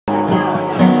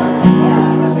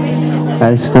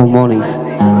It's called Mornings.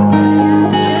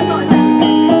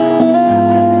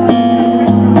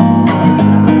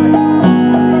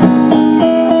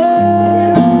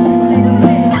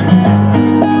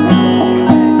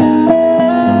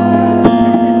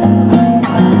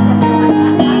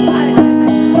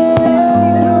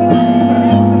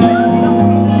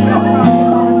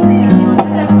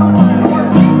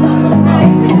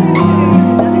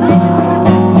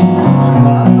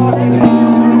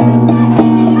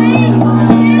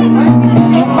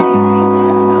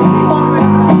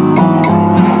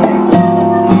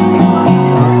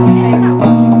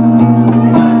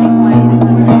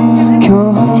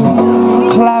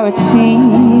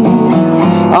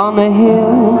 On the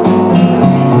hill,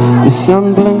 the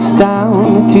sun blinks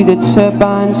down through the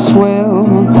turbine swill.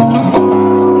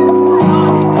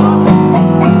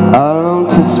 I long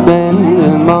to spend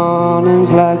the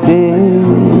mornings like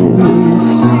this.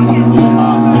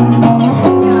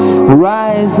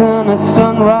 Horizon, a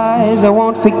sunrise, I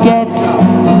won't forget.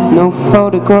 No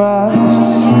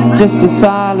photographs, just a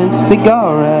silent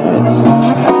cigarette.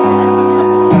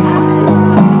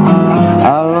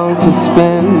 I long to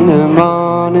spend the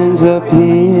mornings up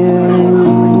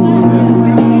here.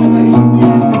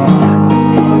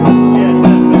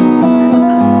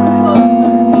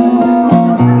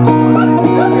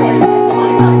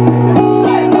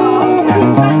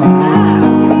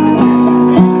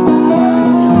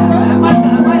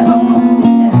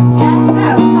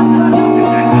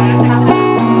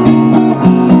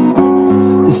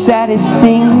 The saddest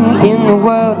thing in the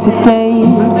world today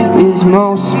is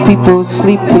most people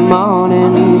sleep the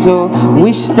mornings or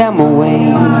wish them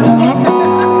away.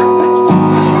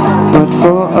 But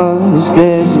for us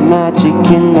there's magic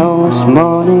in those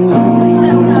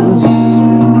mornings.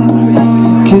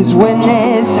 'Cause when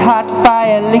there's hot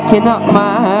fire licking up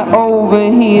my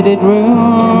overheated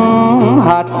room,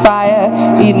 hot fire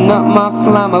eating up my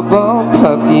flammable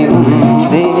perfume,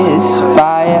 this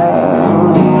fire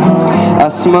I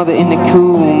smother in the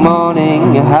cool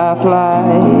morning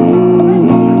half-light.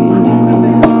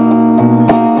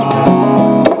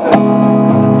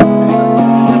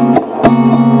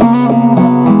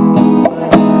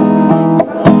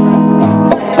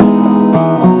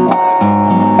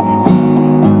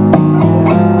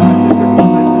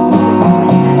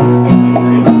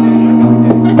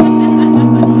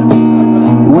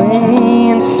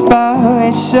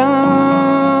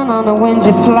 On the wind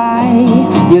you fly,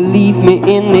 you leave me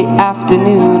in the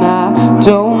afternoon, I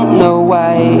don't know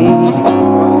why.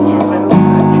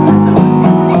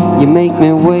 You make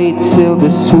me wait till the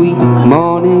sweet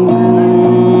mornings.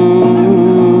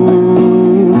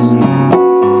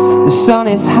 The sun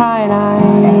is high and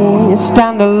I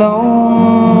stand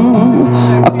alone.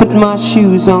 I put my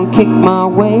shoes on, kick my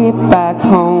way back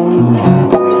home.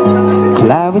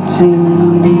 Clarity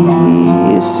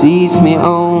sees me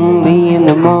only in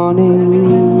the morning.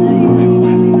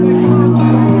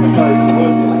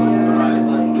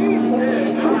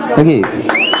 Thank you.